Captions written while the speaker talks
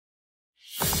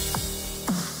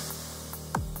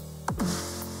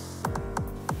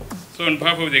So on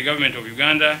behalf of the Government of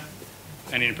Uganda,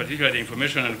 and in particular the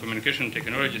information and communication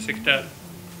technology sector,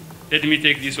 let me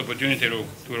take this opportunity to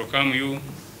welcome you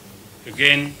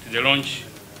again to the launch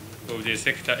of the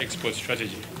sector export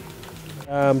strategy.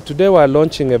 Today we are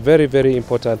launching a very, very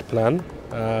important plan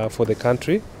for the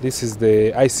country. This is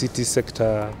the ICT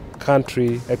sector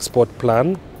country export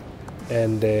plan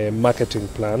and the marketing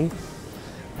plan.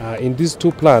 In these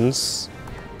two plans,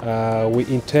 we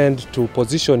intend to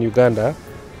position Uganda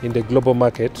in the global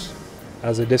market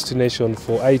as a destination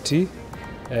for IT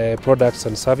products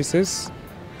and services,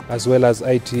 as well as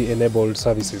IT-enabled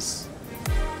services.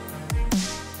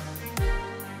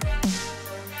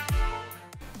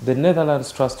 The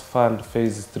Netherlands Trust Fund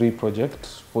Phase 3 project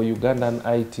for Ugandan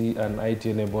IT and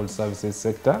IT-enabled services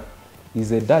sector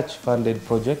is a Dutch-funded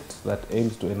project that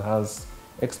aims to enhance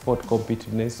export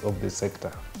competitiveness of the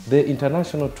sector. The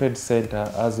International Trade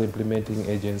Center, as implementing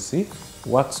agency,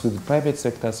 works with private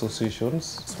sector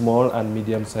associations, small and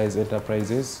medium-sized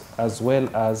enterprises, as well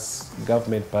as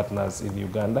government partners in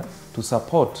Uganda to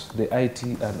support the IT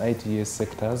and ITES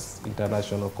sector's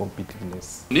international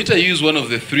competitiveness. NITA is one of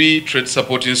the 3 trade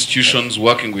support institutions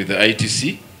working with the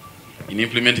ITC in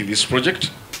implementing this project.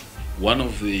 One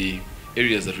of the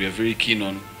areas that we are very keen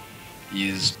on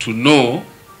is to know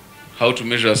how to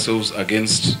measure ourselves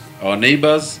against our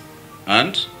neighbors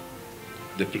and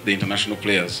the international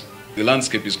players. The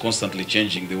landscape is constantly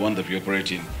changing, the one that we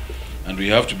operate in, and we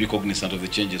have to be cognizant of the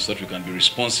changes so that we can be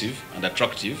responsive and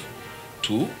attractive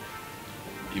to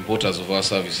importers of our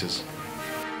services.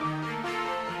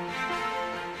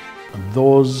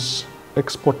 Those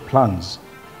export plans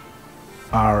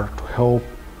are to help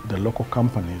the local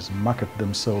companies market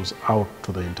themselves out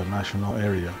to the international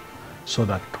area so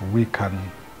that we can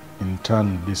in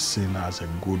turn be seen as a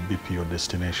good BPO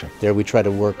destination. There we try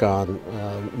to work on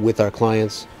with our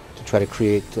clients to try to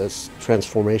create a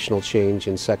transformational change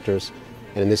in sectors,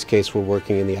 and in this case we're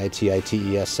working in the IT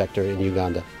ITES sector in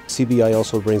Uganda. CBI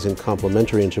also brings in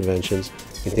complementary interventions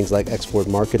in things like export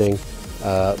marketing,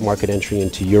 market entry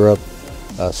into Europe,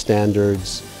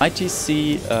 standards.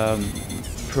 ITC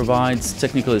provides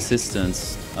technical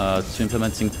assistance to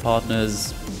implementing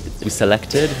partners. We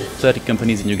selected 30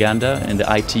 companies in Uganda in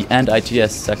the IT and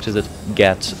ITS sectors that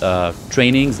get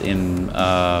trainings in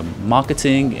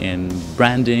marketing, in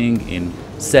branding, in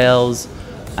sales,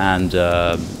 and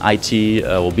IT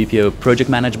or BPO project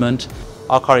management.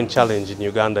 Our current challenge in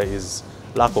Uganda is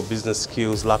lack of business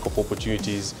skills, lack of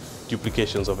opportunities,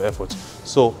 duplications of efforts.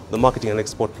 So the marketing and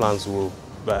export plans will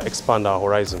expand our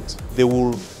horizons. They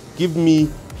will give me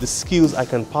the skills I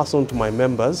can pass on to my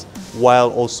members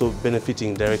while also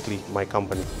benefiting directly my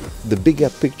company. The bigger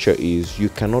picture is you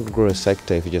cannot grow a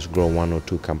sector if you just grow 1 or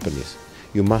 2 companies.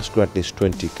 You must grow at least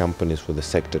 20 companies for the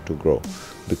sector to grow,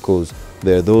 because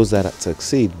there are those that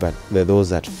succeed, but there are those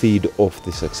that feed off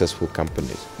the successful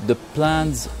companies. The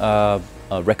plan's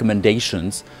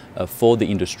recommendations for the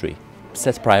industry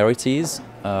set priorities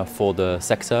for the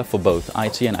sector for both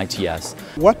IT and ITS.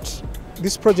 What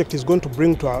this project is going to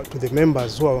bring to the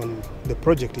members who are on the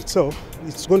project itself,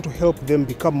 it's going to help them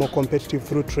become more competitive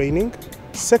through training.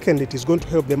 Second, it is going to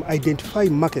help them identify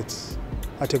markets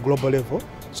at a global level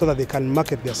so that they can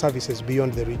market their services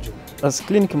beyond the region. As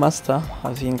Clinic Master,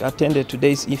 having attended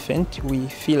today's event, we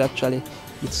feel actually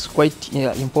it's quite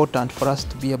important for us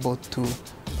to be able to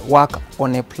work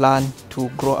on a plan to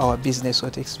grow our business or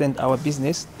to expand our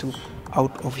business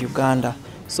out of Uganda.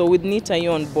 So with NITA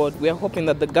on board, we are hoping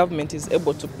that the government is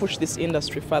able to push this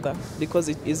industry further, because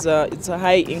it's a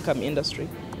high-income industry,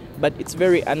 but it's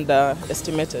very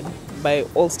underestimated by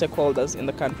all stakeholders in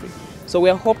the country. So we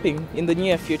are hoping in the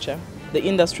near future the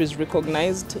industry is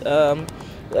recognized,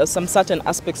 some certain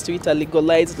aspects to it are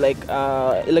legalized, like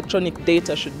electronic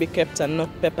data should be kept and not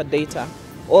paper data.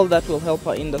 All that will help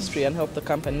our industry and help the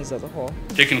companies as a whole.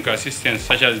 Technical assistance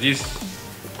such as this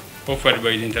offered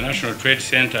by the International Trade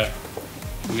Center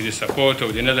with the support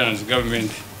of the Netherlands government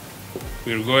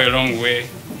will go a long way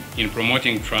in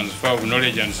promoting transfer of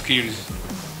knowledge and skills,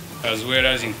 as well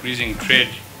as increasing trade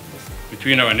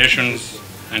between our nations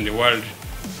and the world,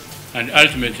 and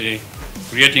ultimately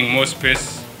creating more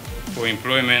space for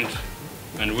employment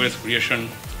and wealth creation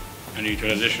and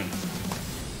utilization.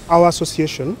 Our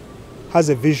association has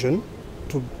a vision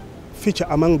to feature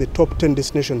among the top 10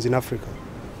 destinations in Africa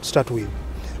to start with.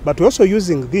 But we're also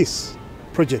using this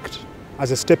project as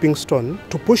a stepping stone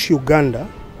to push Uganda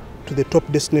to the top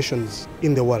destinations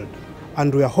in the world.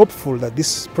 And we are hopeful that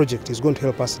this project is going to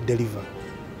help us deliver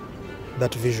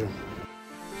that vision.